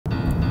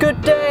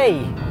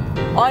Hey,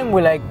 I'm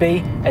Will Egby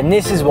and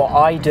this is what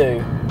I do.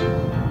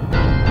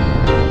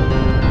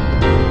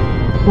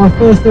 My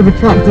first ever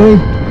track day.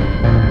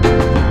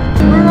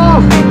 We're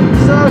off!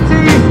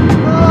 30s!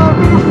 Oh,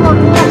 bit of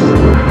front wash!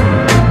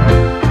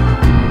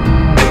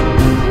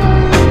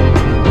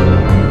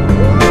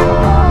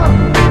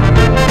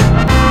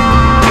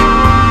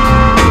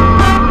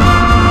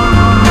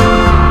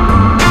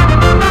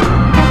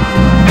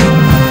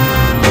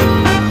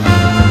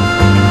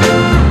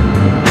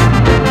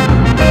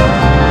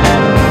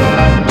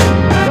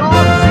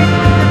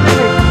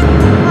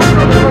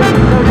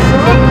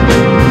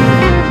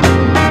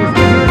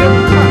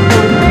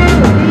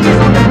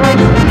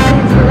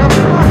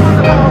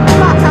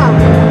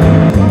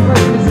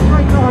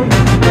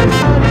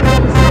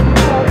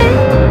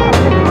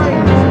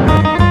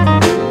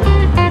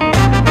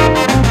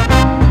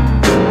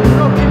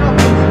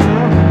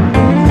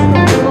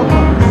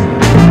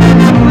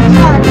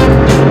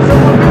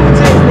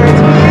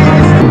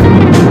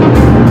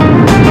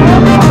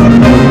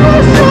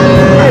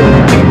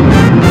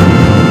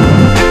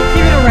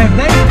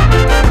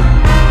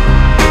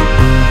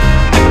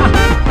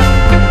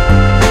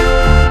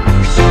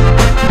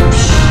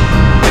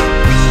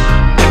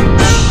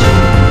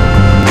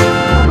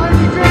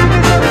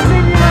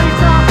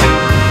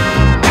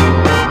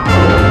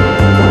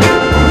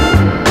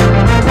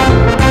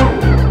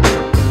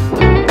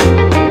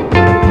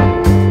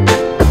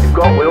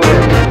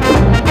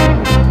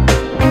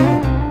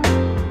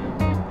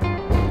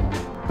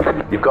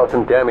 You've got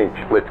some damage,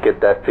 let's get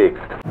that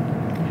fixed.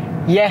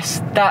 Yes,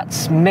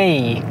 that's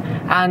me.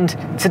 And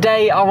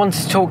today I want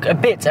to talk a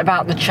bit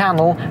about the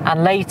channel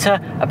and later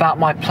about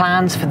my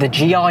plans for the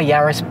GR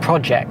Yaris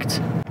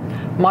project.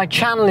 My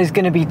channel is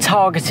going to be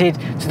targeted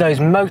to those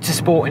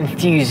motorsport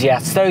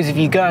enthusiasts, those of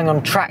you going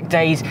on track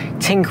days,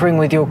 tinkering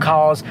with your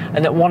cars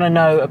and that want to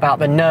know about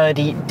the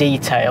nerdy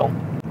detail.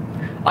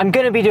 I'm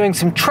going to be doing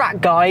some track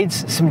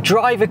guides, some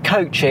driver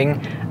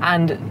coaching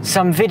and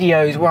some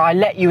videos where I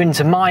let you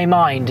into my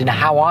mind and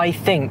how I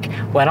think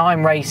when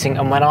I'm racing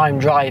and when I'm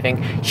driving,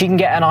 so you can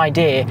get an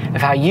idea of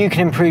how you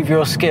can improve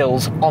your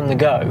skills on the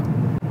go.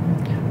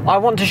 I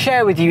want to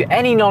share with you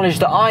any knowledge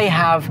that I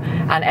have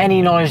and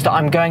any knowledge that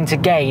I'm going to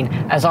gain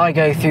as I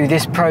go through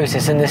this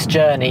process and this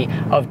journey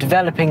of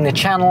developing the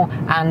channel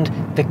and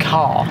the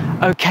car.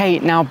 Okay,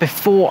 now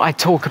before I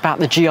talk about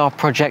the GR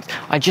project,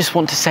 I just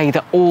want to say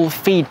that all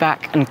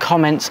feedback and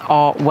comments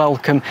are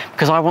welcome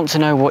because I want to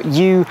know what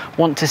you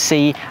want to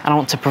see and I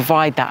want to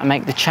provide that and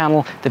make the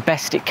channel the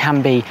best it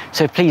can be.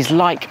 So please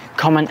like,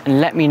 comment and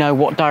let me know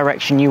what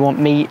direction you want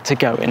me to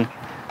go in.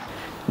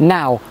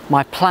 Now,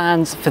 my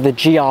plans for the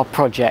GR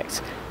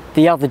project.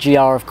 The other GR,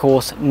 of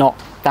course, not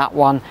that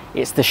one.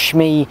 It's the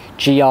Shmee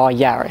GR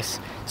Yaris.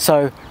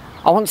 So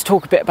I want to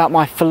talk a bit about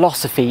my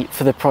philosophy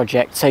for the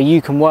project so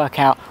you can work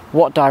out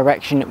what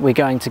direction we're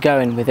going to go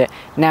in with it.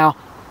 Now,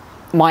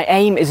 my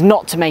aim is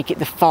not to make it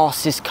the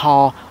fastest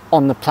car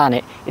on the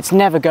planet. It's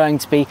never going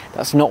to be,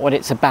 that's not what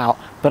it's about.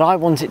 But I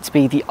want it to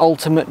be the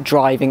ultimate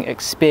driving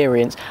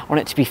experience. I want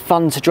it to be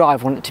fun to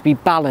drive, I want it to be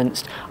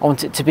balanced, I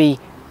want it to be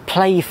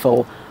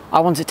playful. I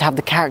want it to have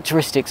the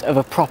characteristics of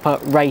a proper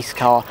race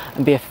car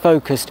and be a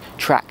focused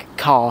track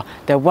car.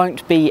 There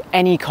won't be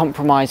any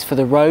compromise for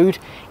the road.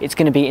 It's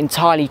going to be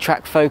entirely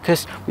track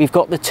focused. We've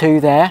got the two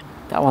there,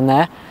 that one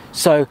there.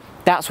 So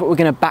that's what we're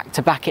going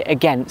to back it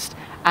against.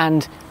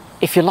 And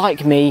if you're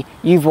like me,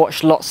 you've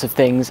watched lots of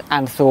things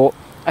and thought,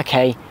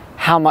 okay,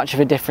 how much of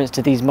a difference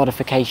do these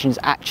modifications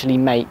actually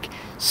make?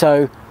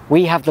 So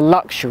we have the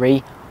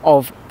luxury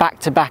of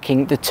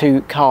back-to-backing the two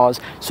cars,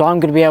 so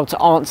I'm going to be able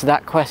to answer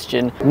that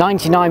question.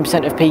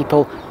 99% of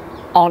people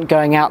aren't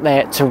going out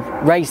there to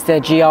race their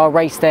GR,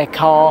 race their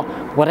car,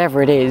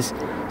 whatever it is,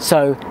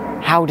 so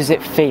how does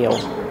it feel?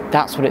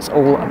 That's what it's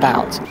all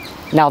about.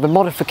 Now the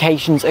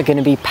modifications are going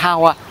to be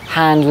power,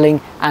 handling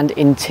and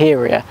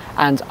interior,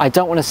 and I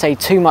don't want to say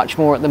too much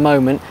more at the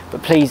moment,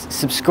 but please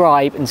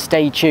subscribe and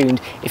stay tuned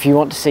if you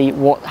want to see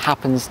what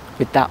happens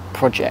with that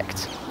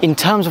project. In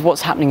terms of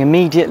what's happening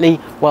immediately,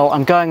 well,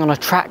 I'm going on a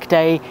track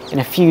day in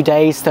a few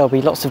days. There'll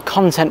be lots of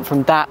content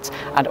from that,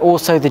 and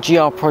also the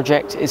GR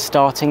project is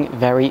starting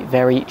very,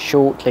 very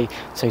shortly,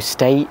 so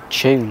stay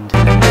tuned.